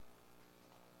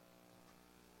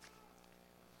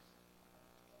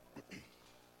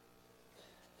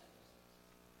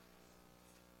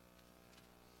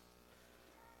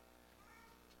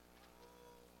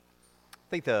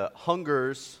think the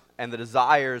hungers and the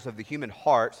desires of the human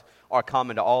heart are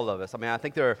common to all of us. I mean, I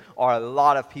think there are a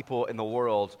lot of people in the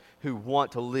world who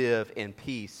want to live in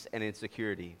peace and in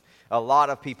security. A lot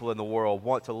of people in the world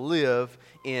want to live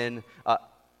in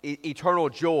eternal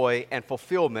joy and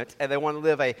fulfillment, and they want to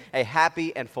live a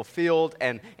happy and fulfilled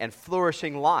and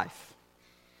flourishing life.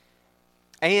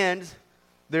 And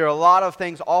there are a lot of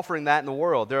things offering that in the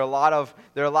world. There are a lot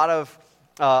of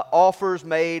offers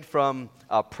made from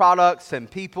products and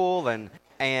people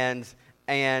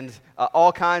and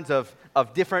all kinds of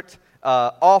different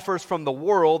offers from the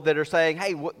world that are saying,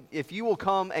 hey, if you will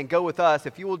come and go with us,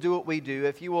 if you will do what we do,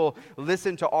 if you will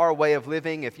listen to our way of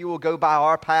living, if you will go by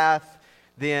our path,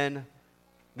 then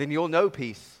you'll know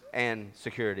peace and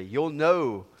security. You'll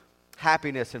know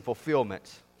happiness and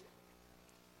fulfillment.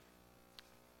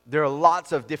 There are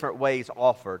lots of different ways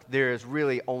offered. There is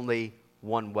really only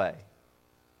one way.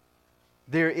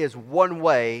 There is one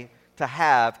way to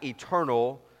have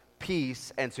eternal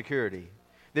peace and security.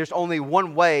 There's only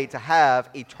one way to have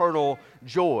eternal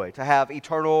joy, to have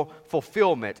eternal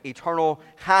fulfillment, eternal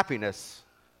happiness.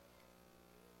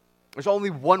 There's only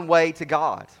one way to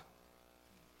God.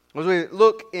 As we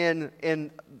look in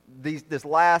this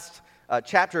last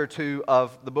chapter or two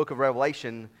of the book of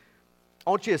Revelation, I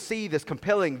want you to see this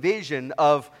compelling vision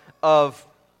of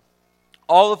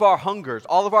all of our hungers,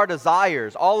 all of our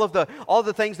desires, all of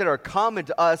the things that are common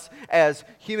to us as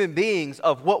human beings,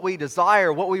 of what we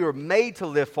desire, what we were made to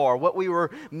live for, what we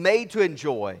were made to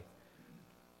enjoy.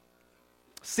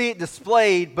 See it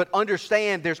displayed, but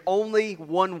understand there's only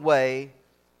one way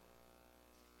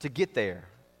to get there.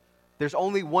 There's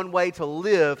only one way to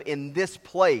live in this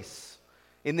place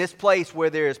where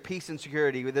there is peace and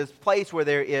security, in this place where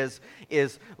there is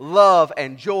love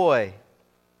and joy.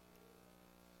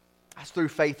 That's through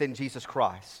faith in Jesus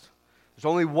Christ. There's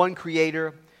only one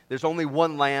Creator. There's only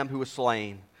one Lamb who was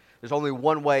slain. There's only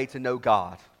one way to know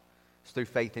God. It's through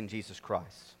faith in Jesus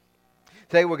Christ.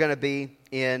 Today we're going to be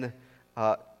in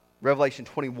Revelation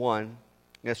 21. I'm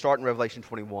going to start in Revelation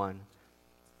 21.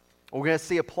 We're going to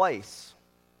see a place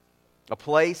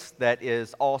that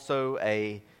is also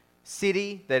a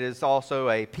city, that is also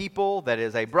a people, that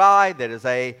is a bride, that is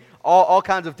all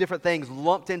kinds of different things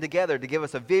lumped in together to give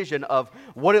us a vision of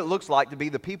what it looks like to be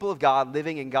the people of God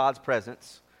living in God's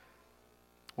presence.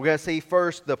 We're going to see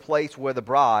first the place where the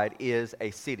bride is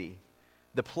a city.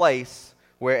 The place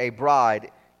where a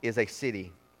bride is a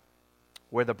city.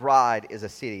 Where the bride is a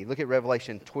city. Look at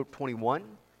Revelation 21.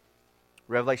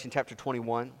 Revelation chapter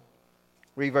 21.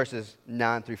 Read verses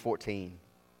 9 through 14.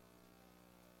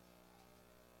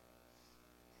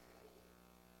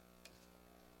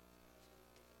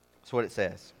 That's what it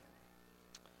says.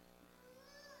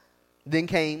 Then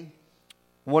came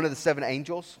one of the seven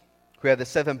angels who had the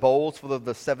seven bowls full of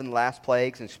the seven last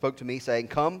plagues, and spoke to me, saying,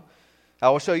 Come, I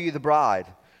will show you the bride,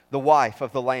 the wife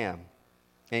of the Lamb.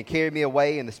 And he carried me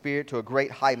away in the Spirit to a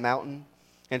great high mountain,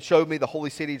 and showed me the holy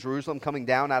city Jerusalem coming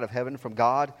down out of heaven from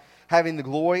God, having the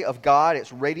glory of God,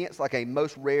 its radiance like a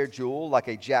most rare jewel, like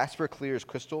a jasper, clear as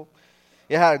crystal.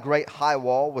 It had a great high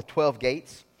wall with 12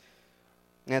 gates.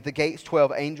 And at the gates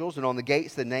 12 angels, and on the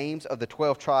gates the names of the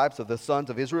 12 tribes of the sons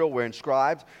of Israel were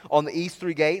inscribed. On the east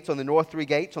 3 gates, on the north 3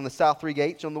 gates, on the south 3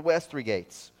 gates, on the west 3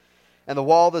 gates. And the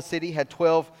wall of the city had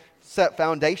 12 set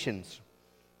foundations,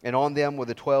 and on them were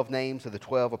the 12 names of the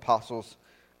 12 apostles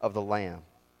of the Lamb.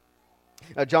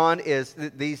 Now John is,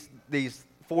 these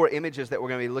 4 images that we're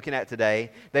going to be looking at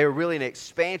today, they are really an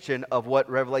expansion of what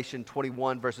Revelation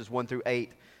 21 verses 1 through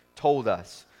 8 told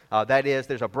us. That is,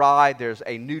 there's a bride, there's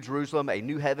a new Jerusalem, a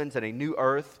new heavens, and a new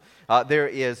earth. There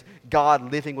is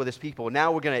God living with His people.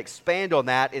 Now we're going to expand on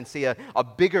that and see a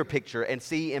bigger picture and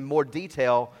see in more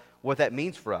detail what that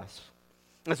means for us.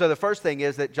 And so the first thing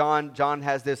is that John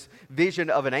has this vision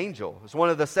of an angel. It's one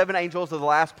of the 7 angels of the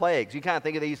last plagues. You kind of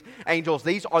think of these angels.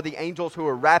 These are the angels who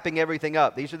are wrapping everything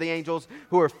up. These are the angels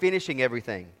who are finishing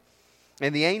everything.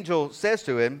 And the angel says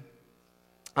to him,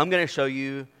 I'm going to show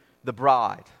you the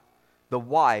bride, the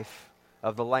wife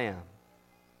of the Lamb.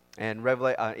 And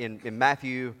in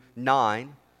Matthew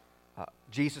 9,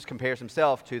 Jesus compares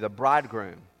Himself to the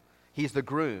bridegroom. He's the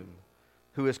groom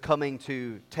who is coming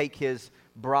to take His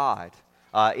bride.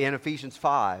 In Ephesians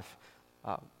 5,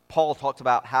 Paul talks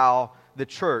about how the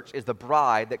church is the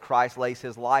bride that Christ lays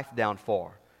His life down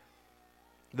for.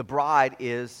 The bride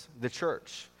is the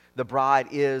church. The bride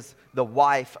is the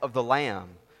wife of the Lamb.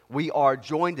 We are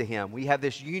joined to Him. We have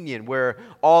this union where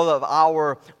all of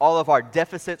our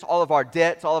deficits, all of our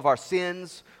debts, all of our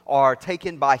sins are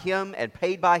taken by Him and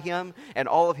paid by Him, and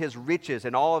all of His riches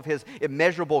and all of His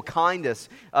immeasurable kindness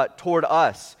toward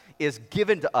us is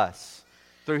given to us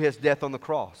through His death on the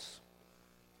cross.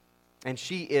 And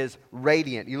she is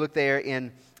radiant. You look there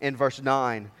in verse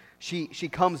 9. She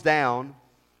comes down,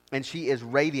 and she is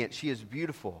radiant. She is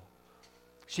beautiful.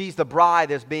 She's the bride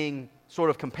that's being sort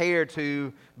of compared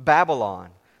to Babylon,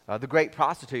 the great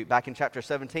prostitute back in chapter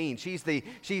 17. She's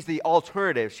the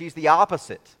alternative. She's the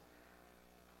opposite.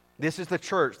 This is the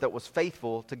church that was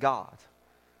faithful to God.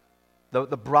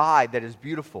 The bride that is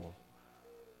beautiful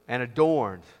and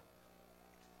adorned,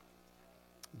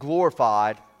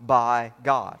 glorified by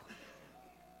God.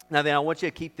 Now then, I want you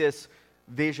to keep this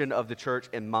vision of the church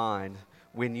in mind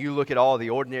when you look at all the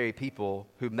ordinary people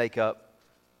who make up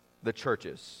the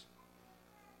churches.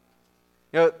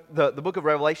 You know, the book of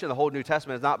Revelation, the whole New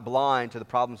Testament, is not blind to the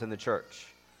problems in the church,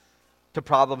 to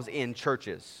problems in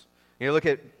churches. You look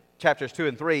at chapters 2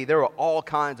 and 3, there were all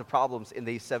kinds of problems in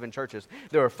these 7 churches.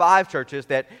 There were 5 churches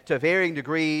that, to varying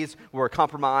degrees, were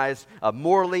compromised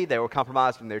morally. They were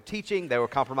compromised in their teaching. They were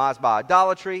compromised by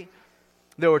idolatry.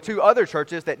 There were 2 other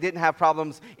churches that didn't have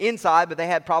problems inside, but they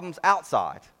had problems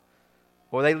outside,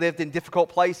 where they lived in difficult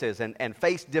places and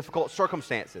faced difficult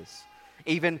circumstances,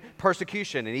 even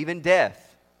persecution and even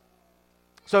death.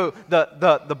 So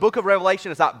the book of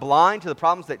Revelation is not blind to the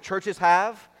problems that churches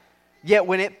have, yet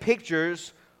when it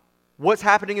pictures what's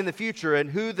happening in the future and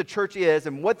who the church is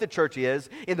and what the church is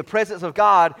in the presence of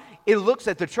God, it looks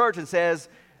at the church and says,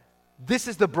 this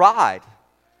is the bride.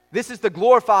 This is the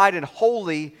glorified and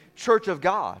holy church of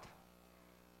God.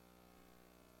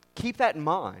 Keep that in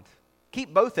mind.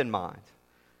 Keep both in mind.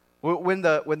 When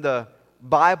the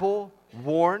Bible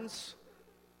warns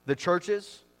the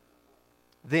churches,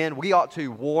 then we ought to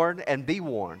warn and be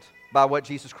warned by what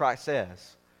Jesus Christ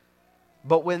says.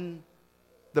 But when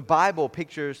the Bible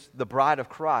pictures the bride of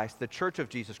Christ, the church of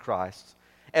Jesus Christ,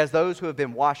 as those who have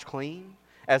been washed clean,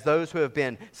 as those who have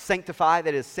been sanctified,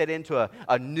 that is set into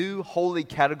a new holy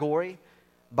category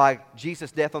by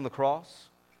Jesus' death on the cross,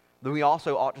 then we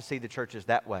also ought to see the churches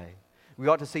that way. We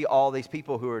ought to see all these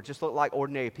people who are just look like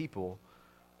ordinary people,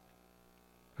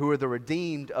 who are the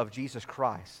redeemed of Jesus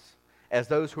Christ, as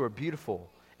those who are beautiful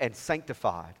and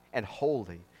sanctified and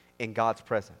holy in God's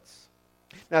presence.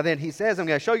 Now then, he says, I'm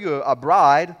going to show you a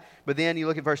bride, but then you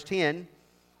look at verse 10,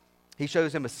 he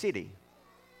shows him a city.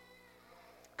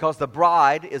 Because the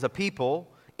bride is a people,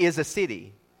 is a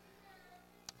city.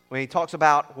 When he talks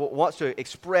about, wants to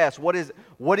express, what is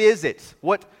it?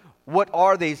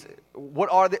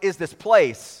 Is this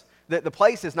place? The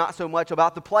place is not so much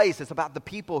about the place, it's about the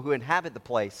people who inhabit the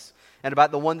place and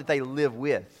about the one that they live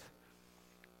with.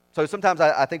 So sometimes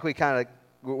I think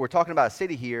we're talking about a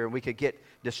city here, and we could get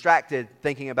distracted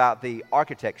thinking about the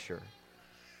architecture.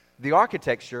 The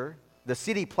architecture, the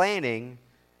city planning,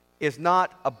 is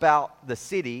not about the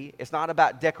city. It's not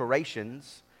about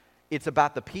decorations. It's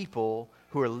about the people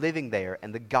who are living there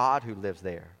and the God who lives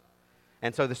there.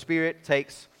 And so the Spirit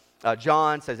takes,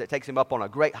 John says it takes him up on a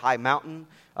great high mountain.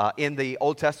 In the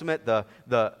Old Testament,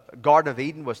 the Garden of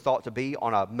Eden was thought to be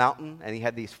on a mountain, and he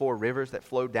had these 4 rivers that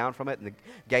flowed down from it and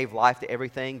gave life to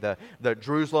everything. The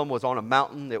Jerusalem was on a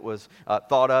mountain that was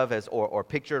thought of as or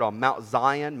pictured on Mount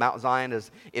Zion. Mount Zion is,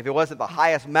 if it wasn't the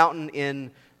highest mountain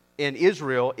in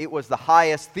Israel, it was the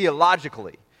highest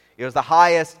theologically. It was the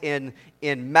highest in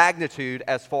magnitude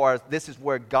as far as this is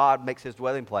where God makes his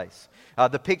dwelling place.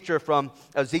 The picture from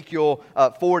Ezekiel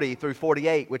 40 through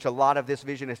 48, which a lot of this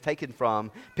vision is taken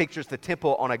from, pictures the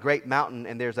temple on a great mountain,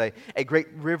 and there's a great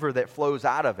river that flows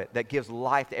out of it that gives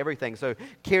life to everything. So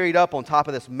carried up on top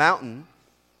of this mountain,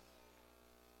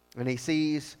 and he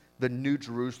sees the New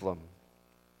Jerusalem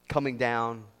coming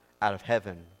down out of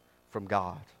heaven from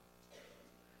God.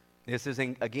 This is,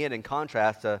 again, in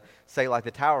contrast to, say, like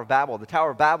the Tower of Babel. The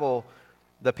Tower of Babel,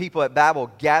 the people at Babel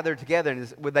gathered together, and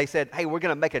they said, hey, we're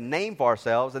going to make a name for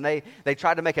ourselves. And they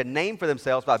tried to make a name for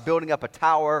themselves by building up a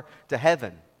tower to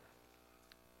heaven.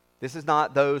 This is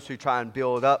not those who try and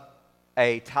build up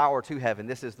a tower to heaven.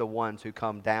 This is the ones who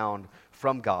come down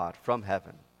from God, from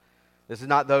heaven. This is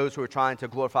not those who are trying to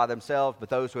glorify themselves, but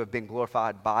those who have been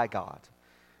glorified by God.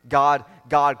 God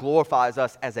glorifies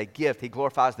us as a gift. He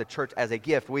glorifies the church as a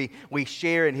gift. We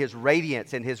share in his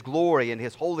radiance and his glory and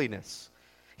his holiness.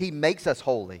 He makes us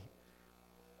holy.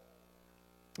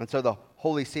 And so the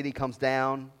holy city comes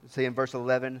down, see in verse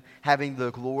 11, having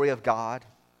the glory of God.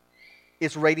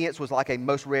 Its radiance was like a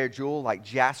most rare jewel, like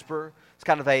jasper. It's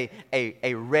kind of a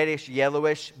reddish,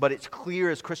 yellowish, but it's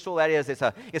clear as crystal. That is,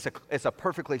 it's a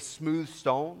perfectly smooth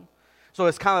stone. So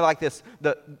it's kind of like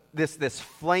this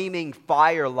flaming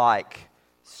fire-like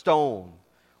stone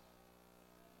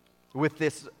with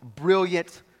this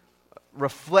brilliant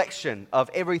reflection of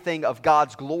everything of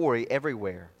God's glory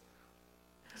everywhere.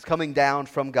 It's coming down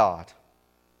from God.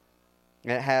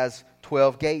 And it has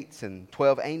 12 gates and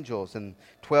 12 angels and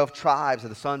 12 tribes of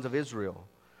the sons of Israel.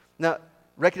 Now,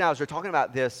 recognize we're talking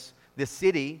about this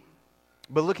city,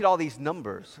 but look at all these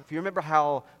numbers. If you remember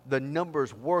how the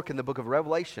numbers work in the book of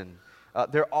Revelation,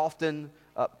 they're often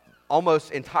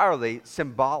almost entirely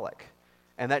symbolic.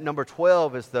 And that number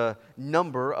 12 is the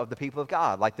number of the people of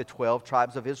God, like the 12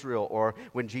 tribes of Israel, or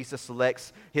when Jesus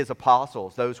selects his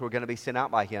apostles, those who are going to be sent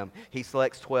out by him. He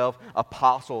selects 12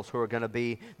 apostles who are going to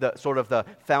be the sort of the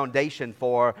foundation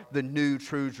for the new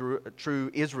true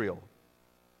Israel.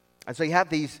 And so you have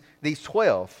these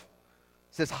 12.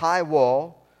 It says high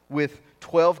wall with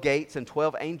 12 gates and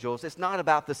 12 angels. It's not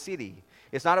about the city.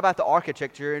 It's not about the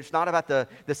architecture. It's not about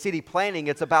the city planning.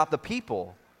 It's about the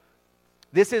people.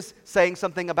 This is saying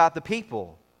something about the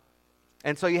people.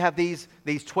 And so you have these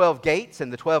 12 gates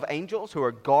and the 12 angels who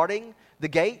are guarding the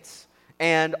gates.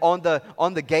 And on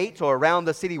the gates or around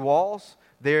the city walls,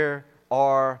 there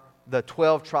are the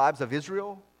 12 tribes of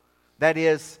Israel. That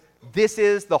is, this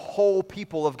is the whole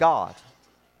people of God.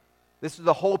 This is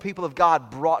the whole people of God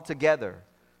brought together,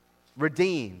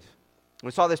 redeemed.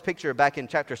 We saw this picture back in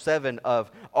chapter 7 of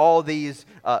all these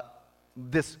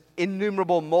this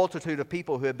innumerable multitude of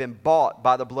people who have been bought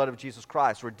by the blood of Jesus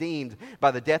Christ, redeemed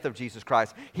by the death of Jesus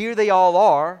Christ. Here they all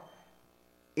are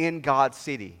in God's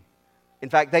city. In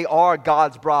fact, they are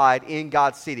God's bride in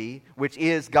God's city, which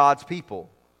is God's people.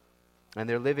 And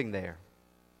they're living there.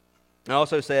 It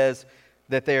also says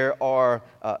that there are,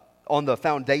 on the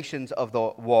foundations of the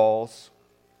walls,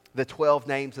 the 12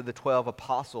 names of the 12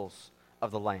 apostles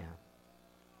of the Lamb.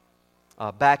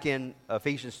 Back in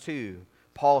Ephesians 2,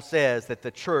 Paul says that the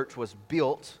church was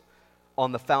built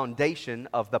on the foundation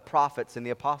of the prophets and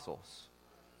the apostles.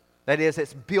 That is,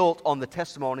 it's built on the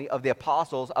testimony of the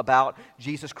apostles about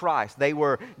Jesus Christ. They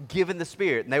were given the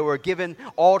Spirit, and they were given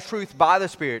all truth by the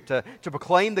Spirit to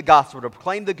proclaim the gospel, to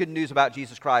proclaim the good news about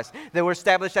Jesus Christ. They were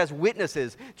established as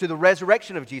witnesses to the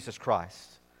resurrection of Jesus Christ,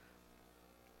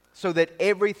 so that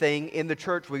everything in the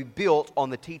church would be built on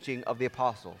the teaching of the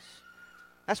apostles.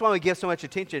 That's why we give so much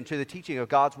attention to the teaching of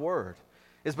God's Word,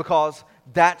 is because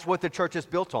that's what the church is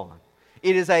built on.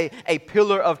 It is a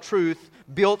pillar of truth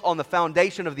built on the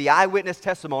foundation of the eyewitness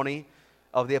testimony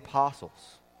of the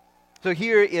apostles. So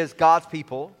here is God's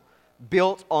people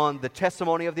built on the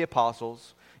testimony of the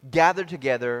apostles, gathered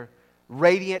together,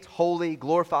 radiant, holy,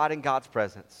 glorified in God's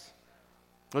presence.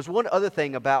 There's one other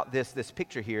thing about this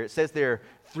picture here. It says there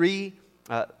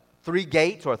are three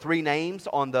gates or three names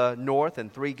on the north,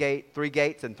 and three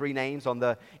gates and three names on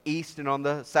the east and on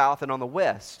the south and on the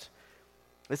west.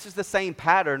 This is the same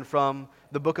pattern from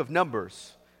the book of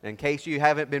Numbers. In case you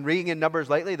haven't been reading in Numbers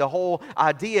lately, the whole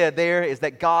idea there is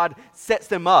that God sets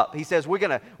them up. He says, we're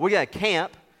gonna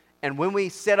camp, and when we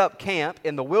set up camp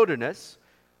in the wilderness,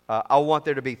 I want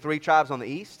there to be 3 tribes on the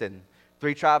east, and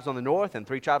 3 tribes on the north, and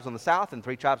 3 tribes on the south, and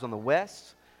 3 tribes on the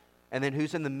west. And then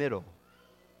who's in the middle?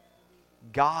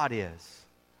 God is.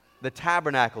 The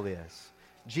tabernacle is.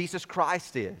 Jesus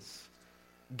Christ is.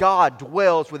 God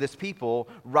dwells with his people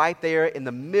right there in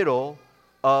the middle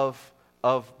of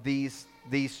these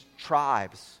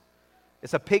tribes.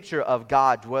 It's a picture of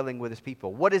God dwelling with his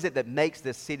people. What is it that makes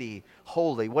this city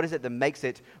holy? What is it that makes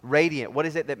it radiant? What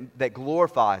is it that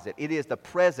glorifies it? It is the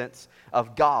presence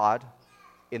of God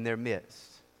in their midst.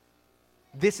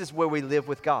 This is where we live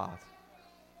with God.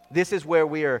 This is where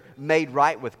we are made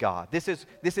right with God. This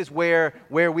is where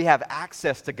we have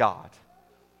access to God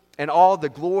and all the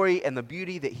glory and the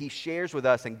beauty that he shares with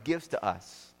us and gives to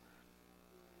us.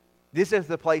 This is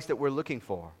the place that we're looking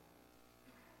for.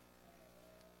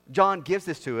 John gives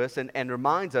this to us and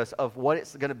reminds us of what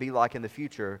it's going to be like in the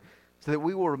future so that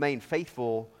we will remain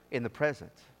faithful in the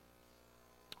present.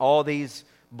 All these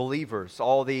believers,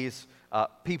 all these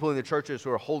people in the churches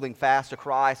who are holding fast to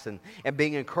Christ and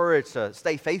being encouraged to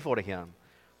stay faithful to him.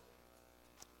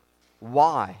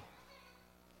 Why?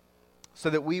 So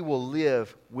that we will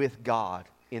live with God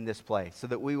in this place, so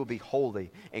that we will be holy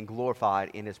and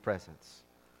glorified in his presence.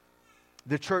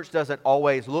 The church doesn't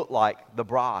always look like the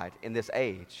bride in this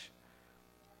age.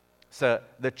 So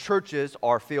the churches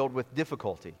are filled with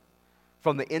difficulty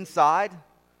from the inside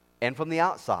and from the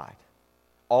outside,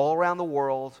 all around the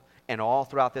world and all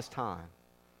throughout this time.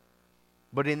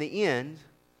 But in the end,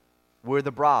 we're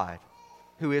the bride,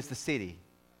 who is the city.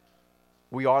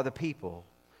 We are the people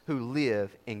who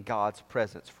live in God's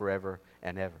presence forever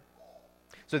and ever.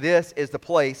 So this is the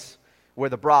place where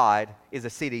the bride is a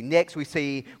city. Next, we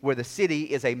see where the city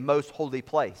is a most holy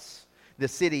place. The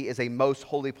city is a most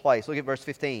holy place. Look at verse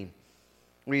 15.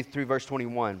 Read through verse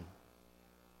 21.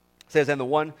 It says, "And the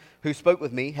one who spoke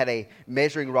with me had a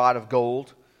measuring rod of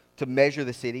gold to measure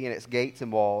the city and its gates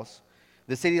and walls.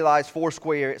 The city lies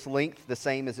foursquare, its length the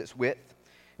same as its width.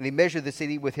 And he measured the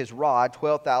city with his rod,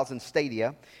 12,000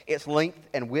 stadia. Its length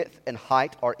and width and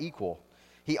height are equal.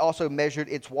 He also measured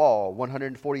its wall,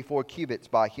 144 cubits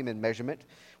by human measurement,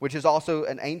 which is also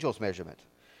an angel's measurement.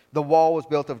 The wall was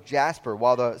built of jasper,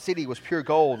 while the city was pure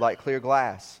gold like clear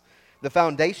glass. The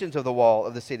foundations of the wall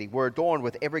of the city were adorned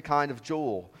with every kind of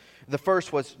jewel. The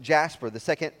first was jasper, the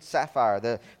second sapphire,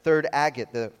 the third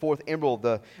agate, the fourth emerald,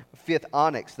 the fifth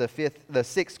onyx, the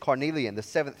sixth carnelian, the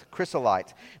seventh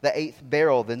chrysolite, the eighth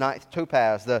beryl, the ninth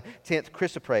topaz, the 10th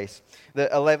chrysoprase, the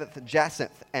 11th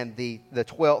jacinth, and the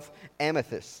 12th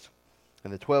amethyst.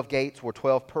 And the 12 gates were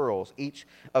 12 pearls, each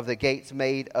of the gates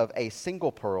made of a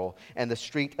single pearl, and the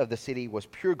street of the city was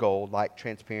pure gold like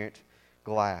transparent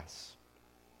glass.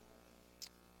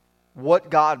 What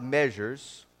God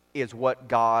measures is what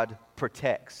God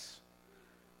protects.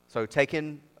 So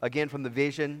taken again from the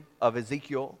vision of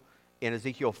Ezekiel in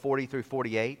Ezekiel 40 through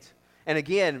 48, and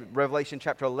again Revelation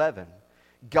chapter 11,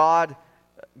 God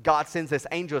sends this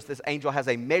angel. This angel has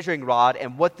a measuring rod,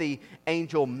 and what the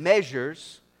angel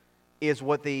measures is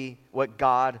what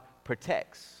God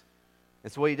protects.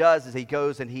 And so what he does is he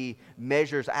goes and he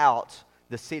measures out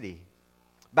the city.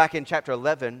 Back in chapter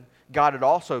 11, God had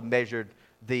also measured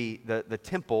the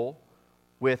temple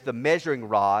with the measuring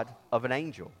rod of an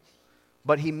angel.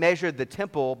 But he measured the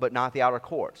temple, but not the outer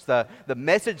courts. The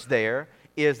message there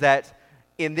is that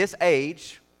in this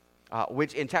age,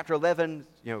 which in chapter 11,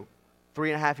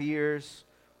 3.5 years,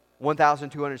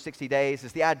 1,260 days,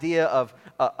 is the idea of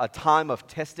a time of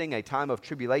testing, a time of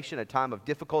tribulation, a time of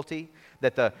difficulty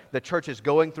that the church is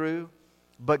going through.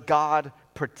 But God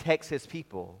protects his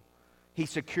people. He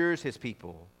secures his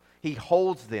people. He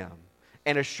holds them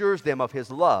and assures them of his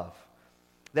love.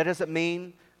 That doesn't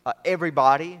mean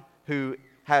everybody who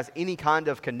has any kind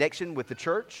of connection with the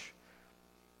church.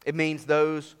 It means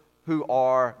those who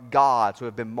are God's, who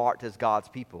have been marked as God's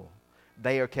people.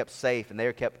 They are kept safe and they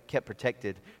are kept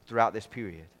protected throughout this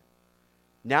period.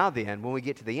 Now then, when we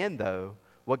get to the end though,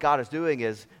 what God is doing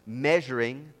is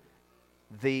measuring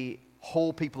the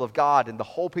whole people of God, and the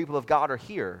whole people of God are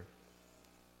here.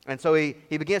 And so he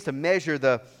begins to measure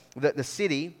the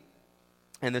city.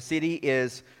 And the city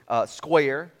is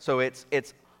square, so it's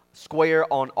square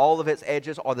on all of its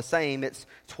edges are the same. It's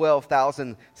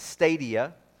 12,000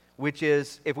 stadia, which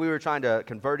is, if we were trying to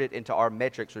convert it into our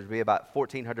metrics, would be about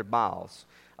 1,400 miles.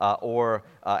 Or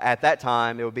at that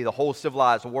time, it would be the whole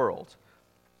civilized world.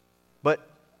 But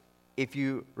if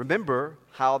you remember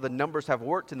how the numbers have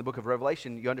worked in the book of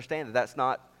Revelation, you understand that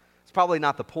it's probably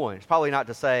not the point. It's probably not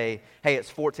to say, hey,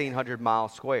 it's 1,400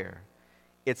 miles square.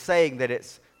 It's saying that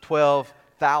it's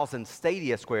 12,000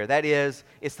 stadia square. That is,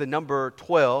 it's the number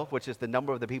 12, which is the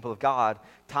number of the people of God,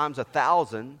 times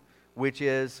 1,000, which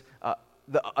is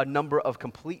a number of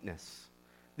completeness.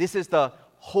 This is the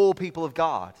whole people of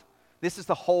God. This is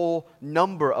the whole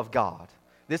number of God.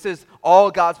 This is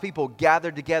all God's people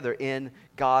gathered together in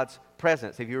God's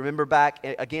presence. If you remember back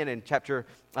again in chapter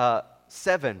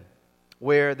 7,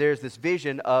 where there's this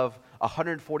vision of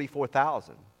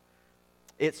 144,000.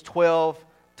 It's 12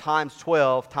 times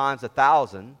 12 times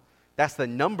 1,000. That's the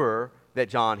number that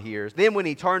John hears. Then when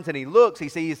he turns and he looks, he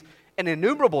sees an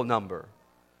innumerable number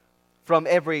from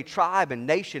every tribe and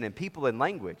nation and people and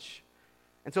language.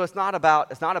 And so it's not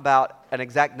about an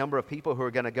exact number of people who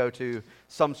are going to go to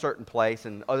some certain place,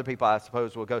 and other people, I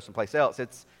suppose, will go someplace else.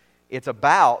 It's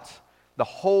about the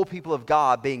whole people of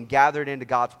God being gathered into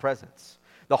God's presence.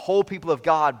 The whole people of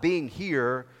God being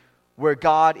here where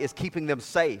God is keeping them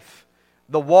safe.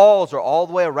 The walls are all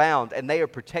the way around, and they are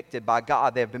protected by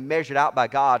God. They have been measured out by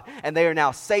God, and they are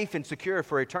now safe and secure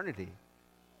for eternity.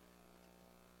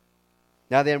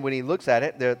 Now then, when he looks at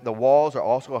it, the walls are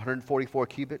also 144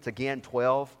 cubits. Again,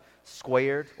 12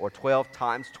 squared, or 12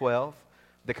 times 12,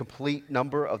 the complete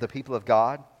number of the people of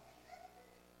God.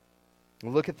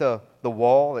 And look at the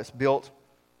wall that's built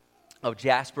of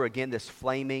jasper. Again, this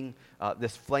flaming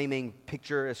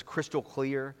picture is crystal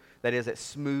clear. That is, it's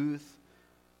smooth.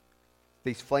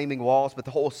 These flaming walls, but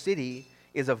the whole city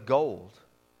is of gold.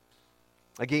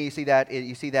 Again, you see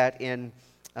that in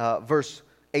verse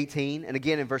 18, and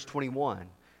again in verse 21.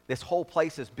 This whole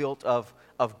place is built of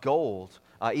gold,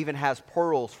 even has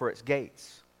pearls for its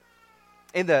gates.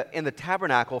 In the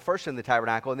tabernacle, first in the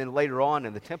tabernacle, and then later on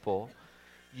in the temple,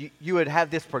 you would have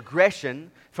this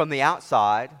progression from the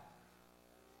outside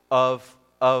of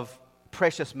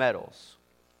precious metals.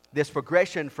 This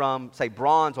progression from, say,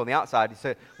 bronze on the outside.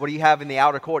 So what do you have in the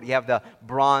outer court? You have the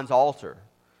bronze altar,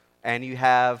 and you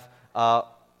have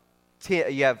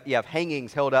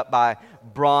hangings held up by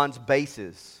bronze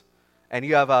bases, And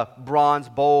you have a bronze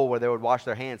bowl where they would wash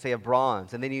their hands. So you have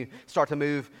bronze. And then you start to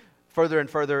move further and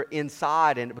further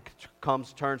inside, and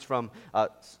it turns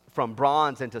from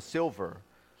bronze into silver.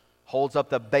 Holds up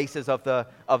the bases of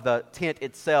the tent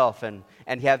itself, and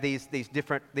you have these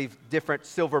different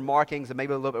silver markings and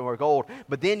maybe a little bit more gold.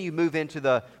 But then you move into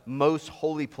the most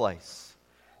holy place,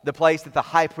 the place that the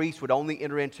high priest would only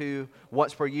enter into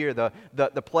once per year,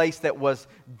 the place that was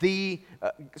the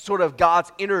sort of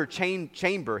God's inner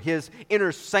chamber, his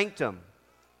inner sanctum,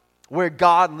 where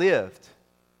God lived.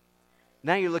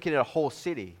 Now you're looking at a whole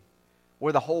city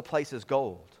where the whole place is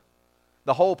gold.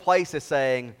 The whole place is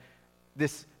saying,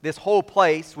 this whole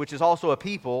place, which is also a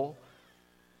people,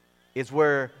 is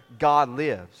where God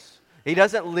lives. He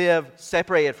doesn't live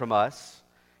separated from us.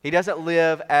 He doesn't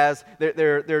live as,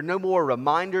 there are no more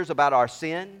reminders about our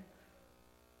sin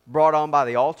brought on by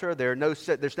the altar.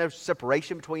 There's no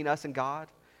separation between us and God.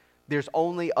 There's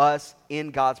only us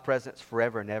in God's presence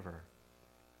forever and ever.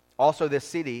 Also, this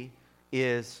city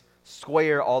is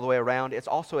square all the way around. It's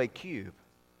also a cube,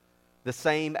 the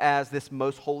same as this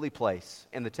most holy place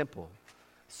in the temple.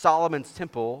 Solomon's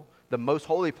temple, the most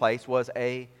holy place, was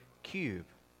a cube.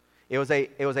 It was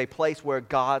a place where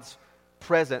God's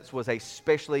presence was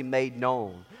especially made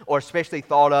known, or especially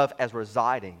thought of as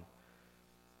residing.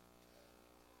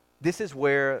 This is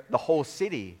where the whole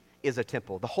city is a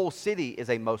temple. The whole city is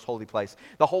a most holy place.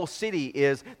 The whole city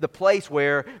is the place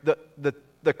where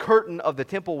the curtain of the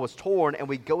temple was torn, and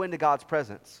we go into God's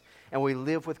presence, and we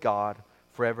live with God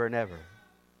forever and ever.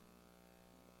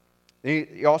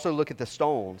 You also look at the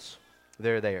stones.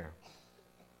 They're there.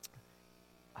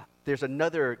 There's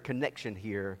another connection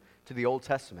here to the Old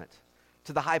Testament,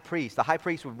 to the high priest. The high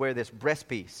priest would wear this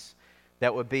breastpiece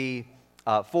that would be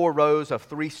 4 rows of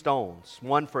 3 stones,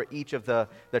 one for each of the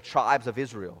tribes of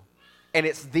Israel. And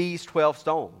it's these 12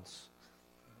 stones.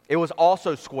 It was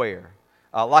also square.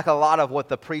 Like a lot of what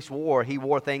the priest wore, he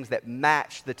wore things that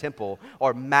matched the temple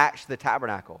or matched the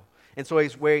tabernacle. And so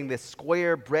he's wearing this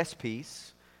square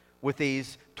breastpiece with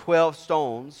these 12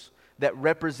 stones that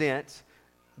represent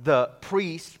the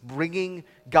priest bringing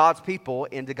God's people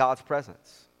into God's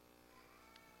presence.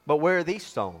 But where are these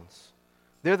stones?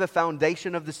 They're the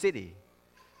foundation of the city.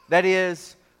 That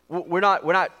is, we're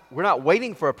not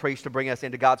waiting for a priest to bring us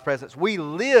into God's presence. We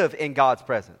live in God's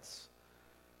presence.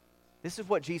 This is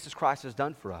what Jesus Christ has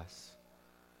done for us.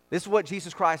 This is what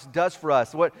Jesus Christ does for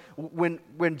us.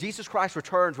 When Jesus Christ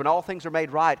returns, when all things are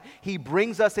made right, He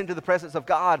brings us into the presence of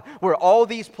God, where all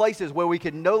these places where we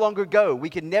can no longer go, we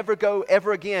can never go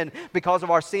ever again because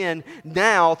of our sin,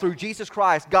 now through Jesus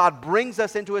Christ, God brings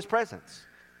us into His presence.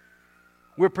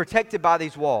 We're protected by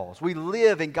these walls. We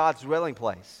live in God's dwelling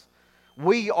place.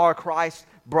 We are Christ's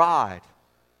bride,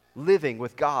 living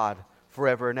with God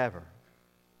forever and ever.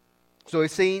 So we've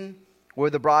seen where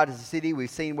the bride is a city. We've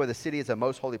seen where the city is a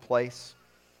most holy place.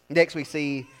 Next we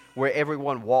see where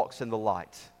everyone walks in the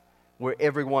light. Where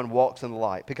everyone walks in the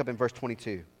light. Pick up in verse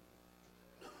 22.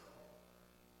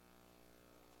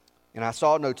 And I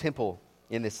saw no temple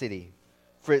in the city,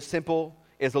 for its temple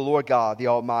is the Lord God, the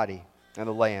Almighty, and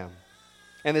the Lamb.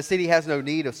 And the city has no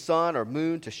need of sun or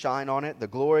moon to shine on it.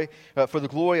 For the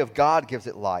glory of God gives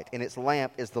it light, and its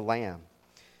lamp is the Lamb.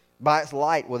 By its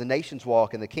light will the nations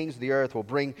walk, and the kings of the earth will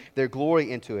bring their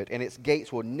glory into it, and its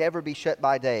gates will never be shut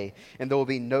by day, and there will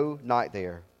be no night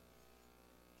there.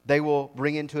 They will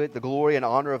bring into it the glory and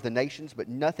honor of the nations, but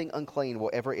nothing unclean will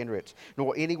ever enter it,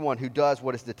 nor anyone who does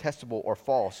what is detestable or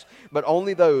false, but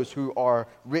only those who are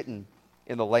written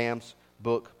in the Lamb's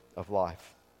book of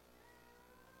life.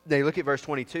 Now you look at verse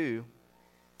 22,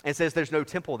 and it says there's no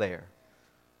temple there.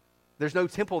 There's no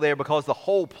temple there because the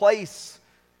whole place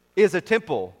is a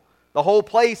temple. The whole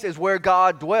place is where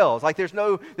God dwells. Like there's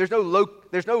no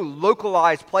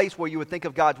localized place where you would think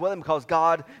of God dwelling, because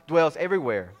God dwells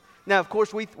everywhere. Now, of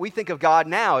course, we think of God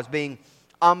now as being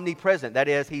omnipresent. That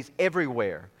is, He's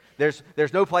everywhere. There's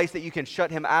no place that you can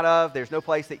shut Him out of. There's no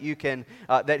place that you can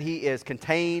that He is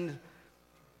contained.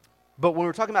 But when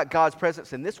we're talking about God's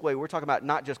presence in this way, we're talking about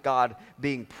not just God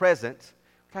being present.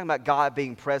 We're talking about God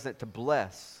being present to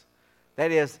bless.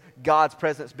 That is, God's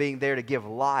presence being there to give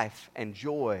life and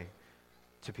joy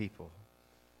to people.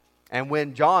 And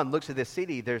when John looks at this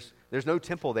city, there's no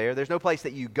temple there. There's no place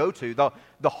that you go to.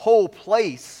 The whole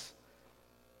place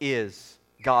is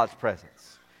God's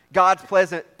presence. God's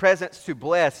presence to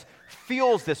bless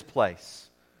fills this place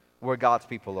where God's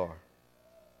people are.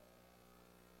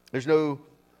 There's no,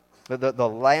 the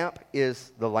lamp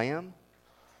is the Lamb.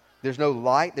 There's no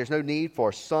light. There's no need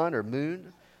for sun or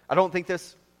moon. I don't think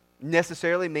this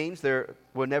necessarily means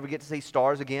we'll never get to see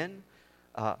stars again.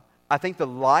 I think the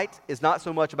light is not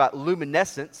so much about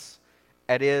luminescence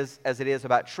as it is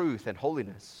about truth and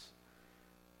holiness.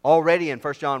 Already in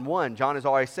 1 John 1, John has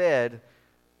already said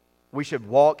we should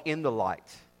walk in the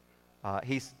light.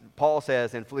 Paul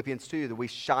says in Philippians 2 that we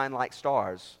shine like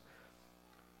stars.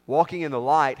 Walking in the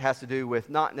light has to do with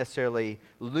not necessarily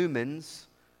lumens,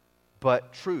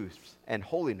 but truth and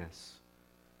holiness.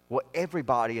 Well,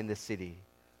 everybody in this city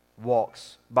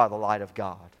walks by the light of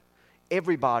God.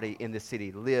 Everybody in this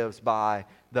city lives by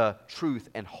the truth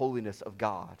and holiness of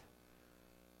God.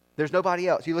 There's nobody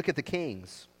else. You look at the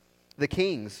kings. The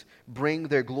kings bring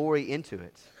their glory into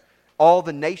it. All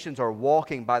the nations are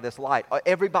walking by this light.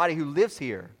 Everybody who lives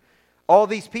here, all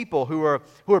these people who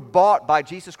are bought by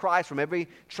Jesus Christ from every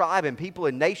tribe and people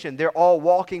and nation, they're all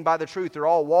walking by the truth. They're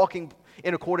all walking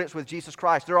in accordance with Jesus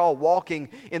Christ. They're all walking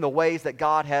in the ways that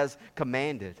God has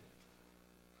commanded.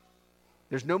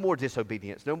 There's no more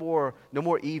disobedience, no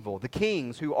more evil. The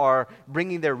kings who are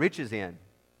bringing their riches in.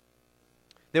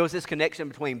 There was this connection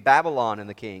between Babylon and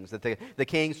the kings, that the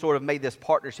kings sort of made this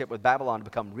partnership with Babylon to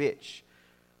become rich.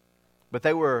 But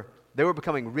they were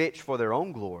becoming rich for their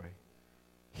own glory.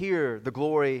 Here, the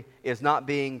glory is not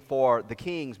being for the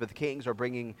kings, but the kings are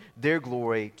bringing their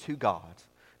glory to God.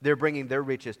 They're bringing their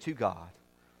riches to God.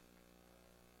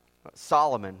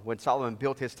 Solomon, when Solomon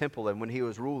built his temple and when he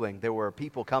was ruling, there were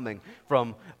people coming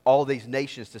from all these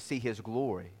nations to see his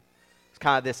glory. It's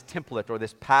kind of this template or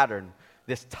this pattern,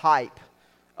 this type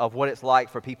of what it's like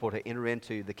for people to enter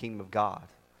into the kingdom of God.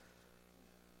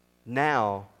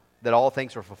 Now that all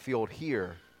things are fulfilled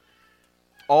here,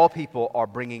 all people are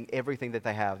bringing everything that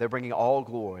they have. They're bringing all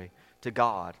glory to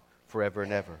God forever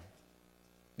and ever.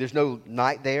 There's no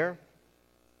night there.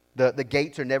 The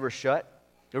gates are never shut.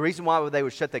 The reason why they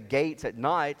would shut the gates at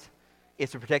night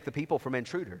is to protect the people from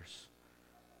intruders.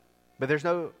 But there's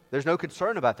no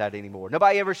concern about that anymore.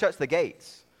 Nobody ever shuts the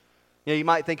gates. You know, you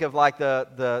might think of like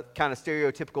the kind of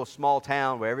stereotypical small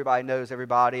town where everybody knows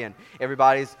everybody and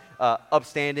everybody's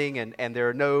upstanding and there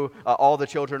are no, all the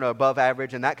children are above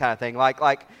average and that kind of thing.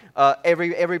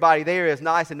 Everybody there is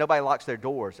nice and nobody locks their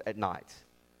doors at night.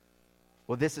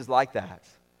 Well, this is like that.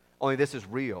 Only this is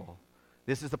real.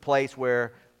 This is the place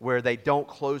where they don't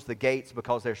close the gates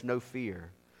because there's no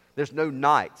fear. There's no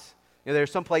night. You know,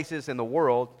 there's some places in the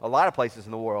world, a lot of places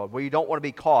in the world, where you don't want to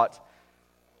be caught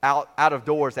out of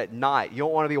doors at night. You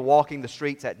don't want to be walking the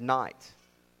streets at night.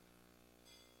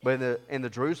 But in the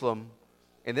Jerusalem,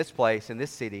 in this place, in this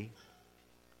city,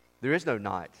 there is no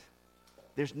night.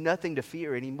 There's nothing to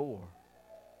fear anymore.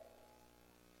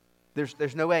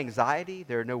 There's no anxiety.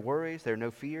 There are no worries. There are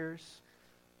no fears.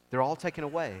 They're all taken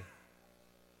away.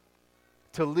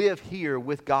 To live here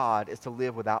with God is to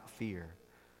live without fear,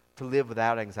 to live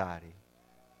without anxiety.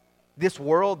 This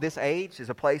world, this age, is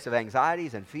a place of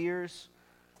anxieties and fears.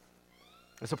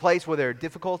 It's a place where there are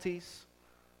difficulties.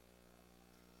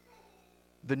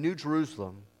 The New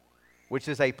Jerusalem, which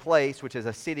is a place, which is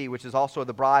a city, which is also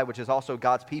the bride, which is also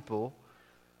God's people,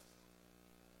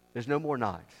 there's no more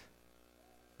night.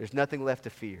 There's nothing left to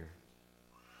fear.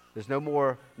 There's no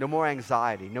more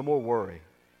anxiety, no more worry.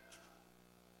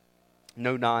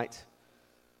 No night.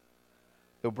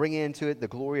 They'll bring into it the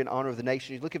glory and honor of the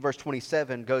nation. You look at verse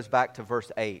 27, goes back to verse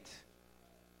 8.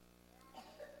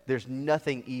 There's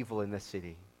nothing evil in this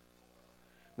city.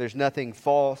 There's nothing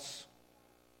false,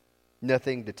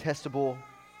 nothing detestable.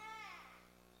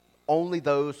 Only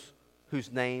those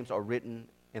whose names are written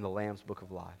in the Lamb's book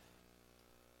of life.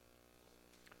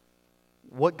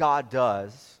 What God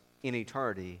does in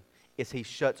eternity is He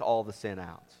shuts all the sin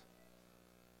out.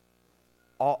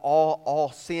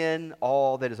 All sin,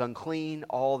 all that is unclean,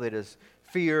 all that is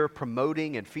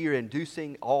fear-promoting and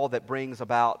fear-inducing, all that brings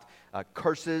about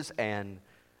curses and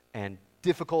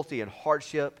difficulty and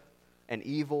hardship and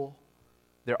evil,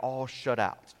 they're all shut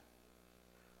out.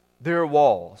 There are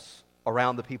walls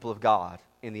around the people of God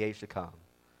in the age to come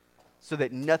so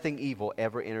that nothing evil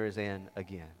ever enters in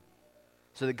again.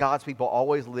 So that God's people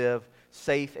always live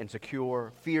safe and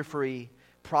secure, fear-free,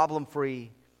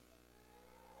 problem-free,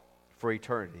 for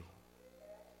eternity.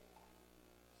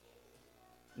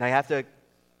 Now you have to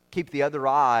keep the other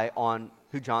eye on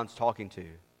who John's talking to.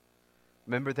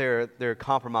 Remember, there are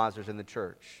compromisers in the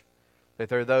church. That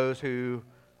there are those who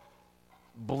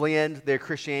blend their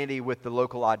Christianity with the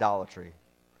local idolatry,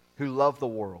 who love the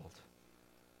world.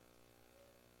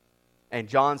 And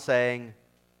John's saying,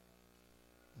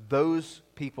 those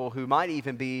people who might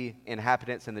even be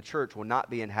inhabitants in the church will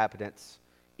not be inhabitants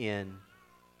in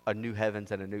a new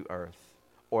heavens and a new earth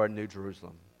or a new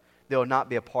Jerusalem. They will not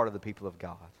be a part of the people of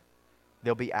God.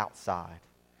 They'll be outside.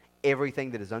 Everything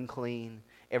that is unclean,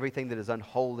 everything that is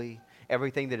unholy,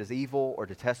 everything that is evil or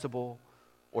detestable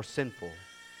or sinful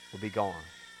will be gone.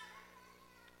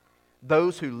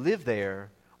 those who live there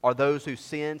are those whose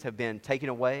sins have been taken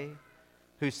away,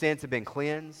 whose sins have been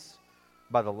cleansed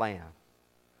by the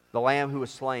Lamb who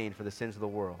was slain for the sins of the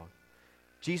world.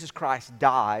 Jesus Christ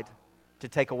died to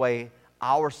take away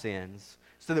our sins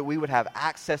so that we would have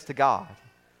access to God,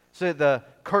 so that the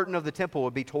curtain of the temple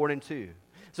would be torn in two,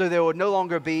 so there would no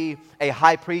longer be a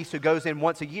high priest who goes in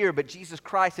once a year, but Jesus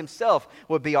Christ himself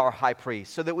would be our high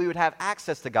priest, so that we would have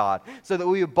access to God, so that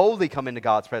we would boldly come into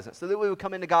God's presence, so that we would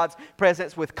come into God's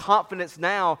presence with confidence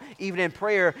now, even in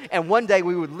prayer, and one day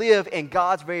we would live in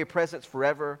God's very presence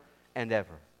forever and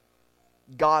ever.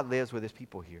 God lives with his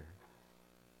people here.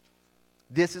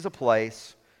 This is a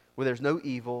place where there's no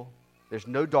evil, there's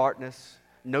no darkness,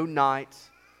 no night,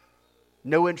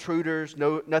 no intruders,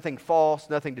 nothing false,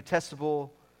 nothing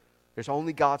detestable. There's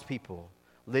only God's people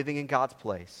living in God's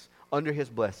place under his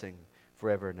blessing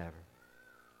forever and ever.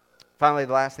 Finally,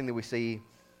 the last thing that we see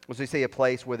was we see a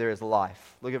place where there is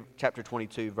life. Look at chapter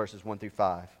 22, verses 1 through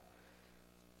 5. It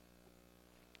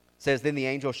says, "Then the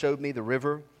angel showed me the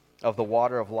river of the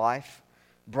water of life,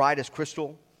 bright as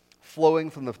crystal, flowing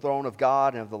from the throne of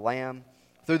God and of the Lamb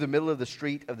through the middle of the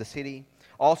street of the city.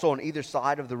 Also on either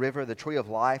side of the river, the tree of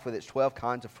life with its 12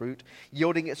 kinds of fruit,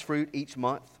 yielding its fruit each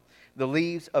month. The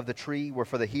leaves of the tree were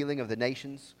for the healing of the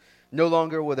nations. No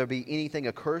longer will there be anything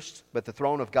accursed, but the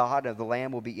throne of God and of the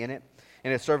Lamb will be in it,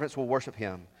 and his servants will worship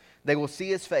him. They will see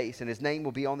his face, and his name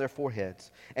will be on their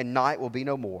foreheads, and night will be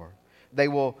no more. They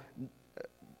will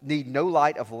need no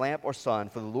light of lamp or sun,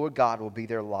 for the Lord God will be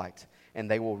their light,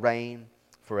 and they will reign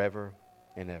forever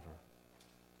and ever."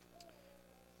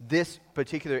 This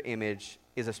particular image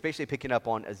is especially picking up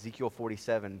on Ezekiel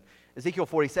 47. Ezekiel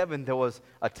 47, there was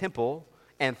a temple,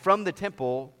 and from the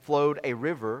temple flowed a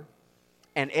river,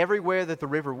 and everywhere that the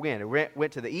river went, it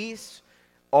went to the east,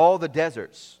 all the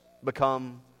deserts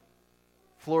become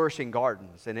flourishing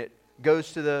gardens, and it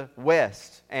goes to the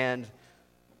west, and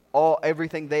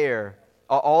everything there,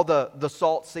 all the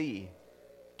salt sea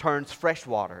turns fresh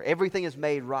water. Everything is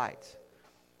made right.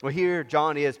 Well, here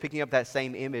John is picking up that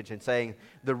same image and saying,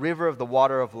 the river of the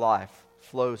water of life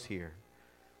flows here.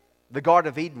 The Garden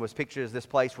of Eden was pictured as this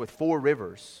place with four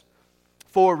rivers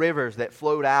that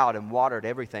flowed out and watered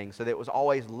everything, so that it was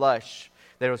always lush,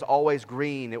 that it was always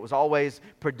green, it was always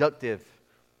productive,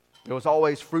 it was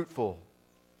always fruitful.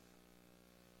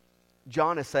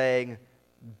 John is saying,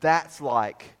 that's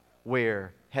like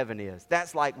where heaven is.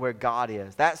 That's like where God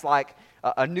is. That's like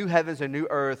a new heavens and new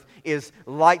earth is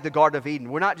like the Garden of Eden.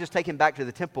 We're not just taken back to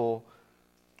the temple.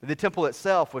 The temple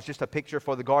itself was just a picture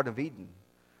for the Garden of Eden,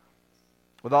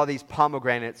 with all these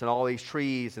pomegranates and all these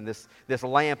trees and this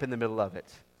lamp in the middle of it.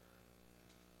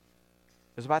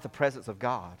 It was about the presence of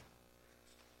God.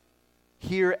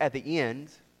 Here at the end,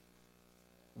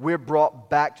 we're brought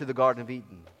back to the Garden of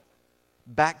Eden,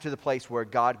 back to the place where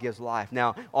God gives life.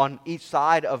 Now, on each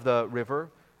side of the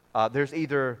river, there's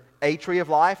either a tree of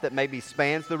life that maybe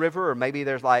spans the river, or maybe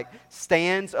there's like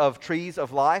stands of trees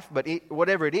of life. But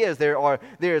whatever it is, there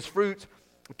is fruit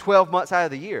 12 months out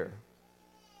of the year.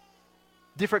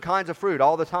 Different kinds of fruit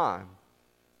all the time.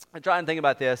 I try and think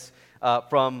about this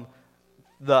from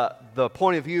the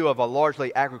point of view of a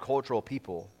largely agricultural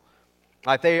people.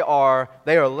 Like they are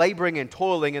laboring and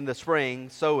toiling in the spring,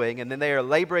 sowing, and then they are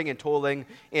laboring and toiling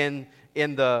in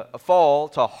the fall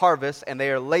to harvest, and they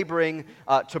are laboring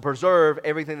to preserve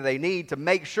everything that they need to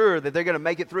make sure that they're going to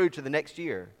make it through to the next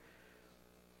year.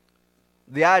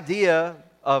 The idea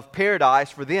of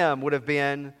paradise for them would have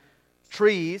been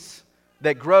trees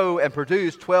that grow and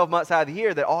produce 12 months out of the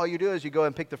year, that all you do is you go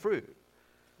and pick the fruit.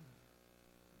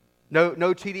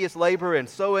 No tedious labor in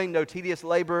sowing, no tedious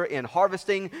labor in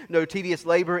harvesting, no tedious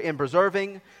labor in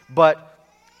preserving, but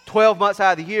 12 months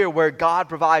out of the year where God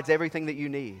provides everything that you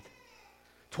need.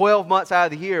 12 months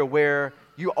out of the year where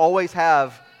you always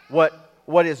have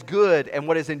what is good and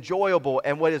what is enjoyable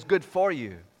and what is good for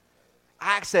you.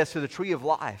 Access to the tree of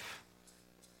life.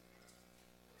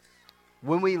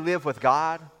 When we live with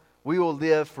God, we will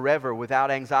live forever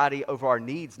without anxiety over our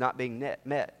needs not being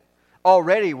met.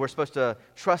 Already we're supposed to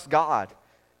trust God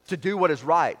to do what is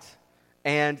right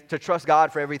and to trust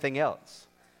God for everything else.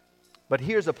 But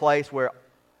here's a place where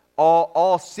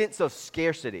all sense of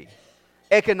scarcity,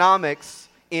 economics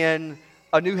in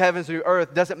a new heavens and new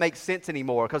earth doesn't make sense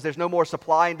anymore because there's no more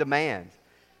supply and demand.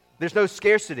 There's no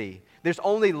scarcity. There's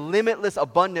only limitless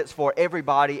abundance for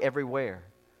everybody everywhere.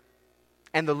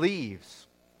 And the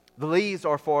leaves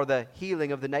are for the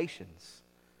healing of the nations.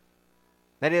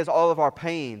 That is, all of our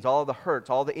pains, all of the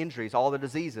hurts, all the injuries, all the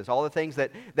diseases, all the things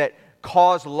that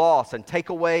cause loss and take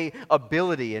away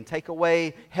ability and take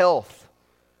away health,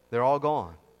 they're all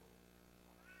gone.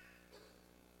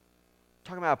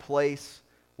 Talking about a place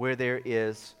where there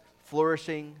is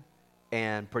flourishing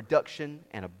and production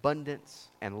and abundance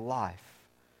and life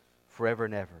forever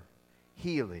and ever.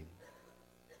 Healing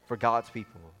for God's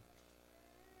people.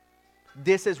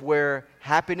 This is where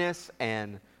happiness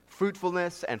and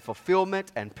fruitfulness and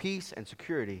fulfillment and peace and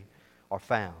security are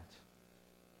found.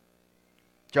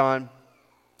 John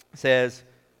says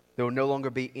there will no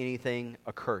longer be anything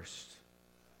accursed.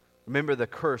 Remember the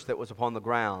curse that was upon the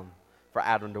ground for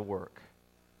Adam to work.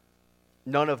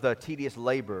 None of the tedious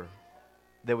labor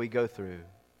that we go through.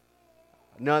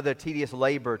 None of the tedious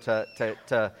labor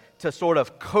to sort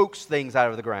of coax things out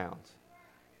of the ground.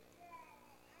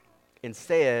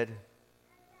 Instead,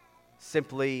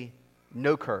 simply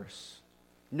no curse.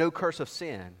 No curse of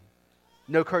sin.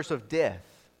 No curse of death.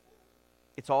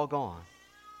 It's all gone.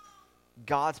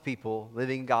 God's people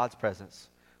living in God's presence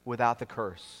without the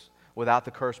curse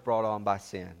brought on by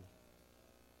sin.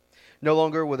 No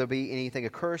longer will there be anything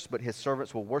accursed, but his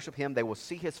servants will worship him. They will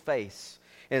see his face,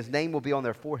 and his name will be on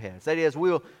their foreheads. That is,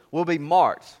 we'll be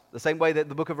marked the same way that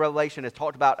the book of Revelation has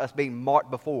talked about us being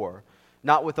marked before.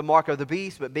 Not with the mark of the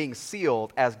beast, but being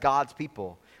sealed as God's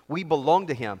people. We belong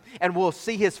to him, and we'll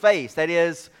see his face. That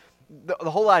is,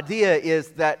 the whole idea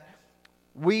is that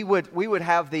we would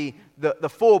have the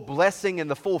full blessing and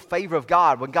the full favor of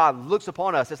God when God looks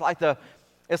upon us. It's like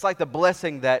the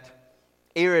blessing that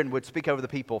Aaron would speak over the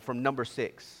people from Numbers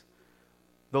 6.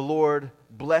 The Lord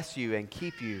bless you and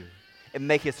keep you and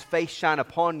make his face shine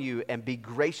upon you and be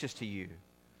gracious to you.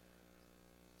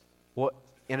 What?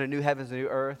 In a new heavens and new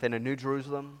earth, in a new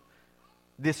Jerusalem,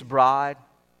 this bride,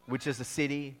 which is a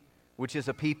city, which is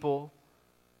a people,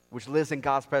 which lives in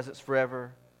God's presence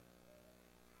forever,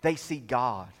 they see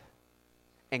God,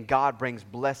 and God brings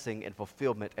blessing and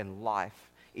fulfillment and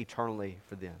life eternally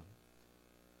for them.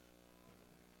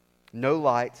 No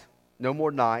light, no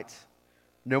more night,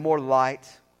 no more light.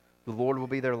 The Lord will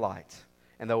be their light,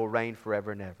 and they will reign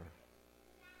forever and ever.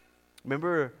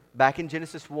 Remember back in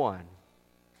Genesis 1,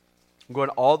 I'm going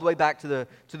all the way back to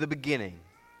the beginning.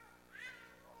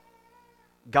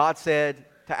 God said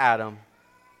to Adam,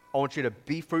 I want you to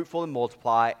be fruitful and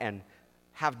multiply and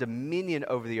have dominion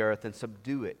over the earth and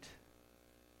subdue it.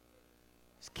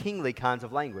 It's kingly kinds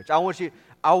of language. I want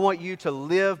you to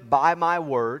live by my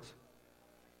word,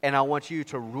 and I want you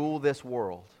to rule this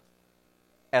world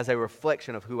as a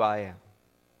reflection of who I am.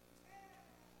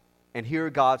 And here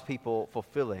are God's people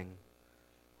fulfilling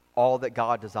all that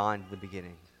God designed in the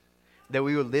beginning. That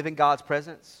we would live in God's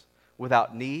presence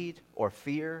without need or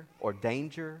fear or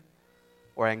danger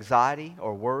or anxiety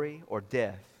or worry or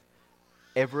death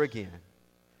ever again.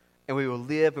 And we will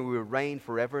live and we will reign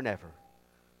forever and ever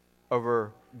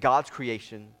over God's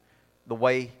creation the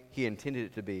way he intended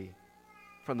it to be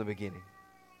from the beginning.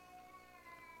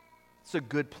 It's a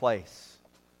good place.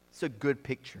 It's a good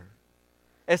picture.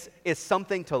 It's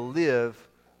something to live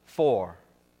for.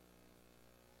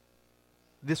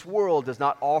 This world does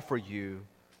not offer you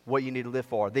what you need to live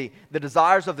for. The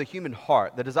desires of the human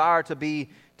heart, the desire to be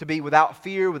without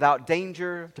fear, without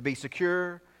danger, to be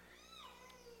secure,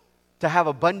 to have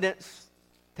abundance,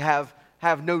 to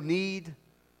have no need,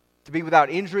 to be without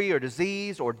injury or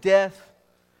disease or death.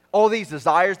 All these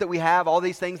desires that we have, all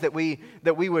these things that we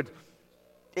would,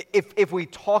 if we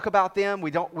talk about them,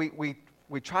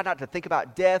 we try not to think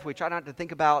about death. We try not to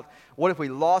think about what if we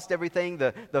lost everything,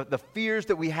 the fears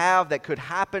that we have that could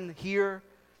happen here,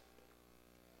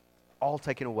 all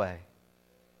taken away.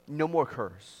 No more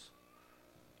curse.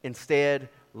 Instead,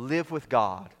 live with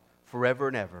God forever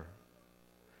and ever.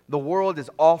 The world is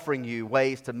offering you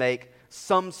ways to make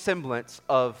some semblance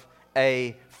of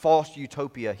a false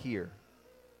utopia here.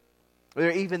 There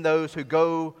are even those who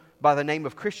go by the name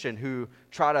of Christian who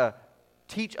try to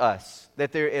teach us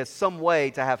that there is some way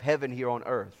to have heaven here on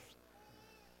earth.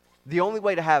 The only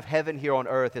way to have heaven here on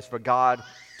earth is for God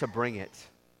to bring it.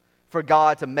 For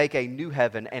God to make a new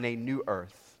heaven and a new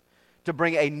earth. To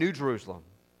bring a new Jerusalem.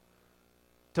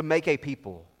 To make a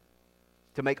people.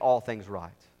 To make all things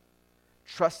right.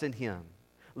 Trust in him.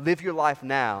 Live your life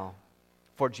now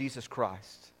for Jesus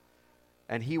Christ.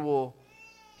 And he will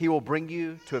bring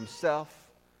you to himself.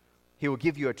 He will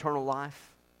give you eternal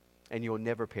life. And you will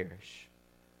never perish.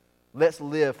 Let's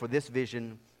live for this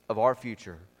vision of our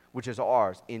future, which is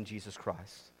ours in Jesus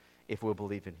Christ, if we'll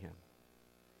believe in him.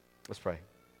 Let's pray.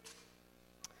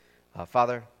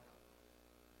 Father,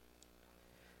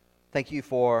 thank you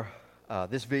for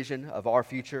this vision of our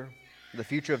future, the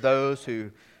future of those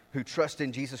who trust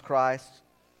in Jesus Christ,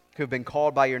 who have been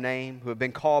called by your name, who have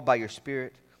been called by your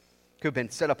Spirit, who have been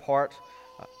set apart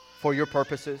for your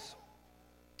purposes.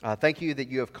 Thank you that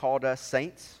you have called us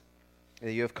saints, and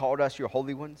that you have called us your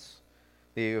holy ones,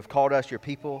 that you have called us your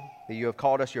people, that you have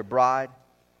called us your bride,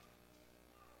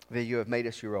 that you have made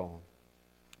us your own.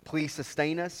 Please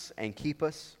sustain us and keep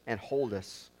us and hold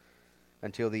us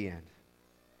until the end.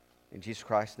 In Jesus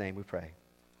Christ's name we pray.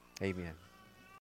 Amen.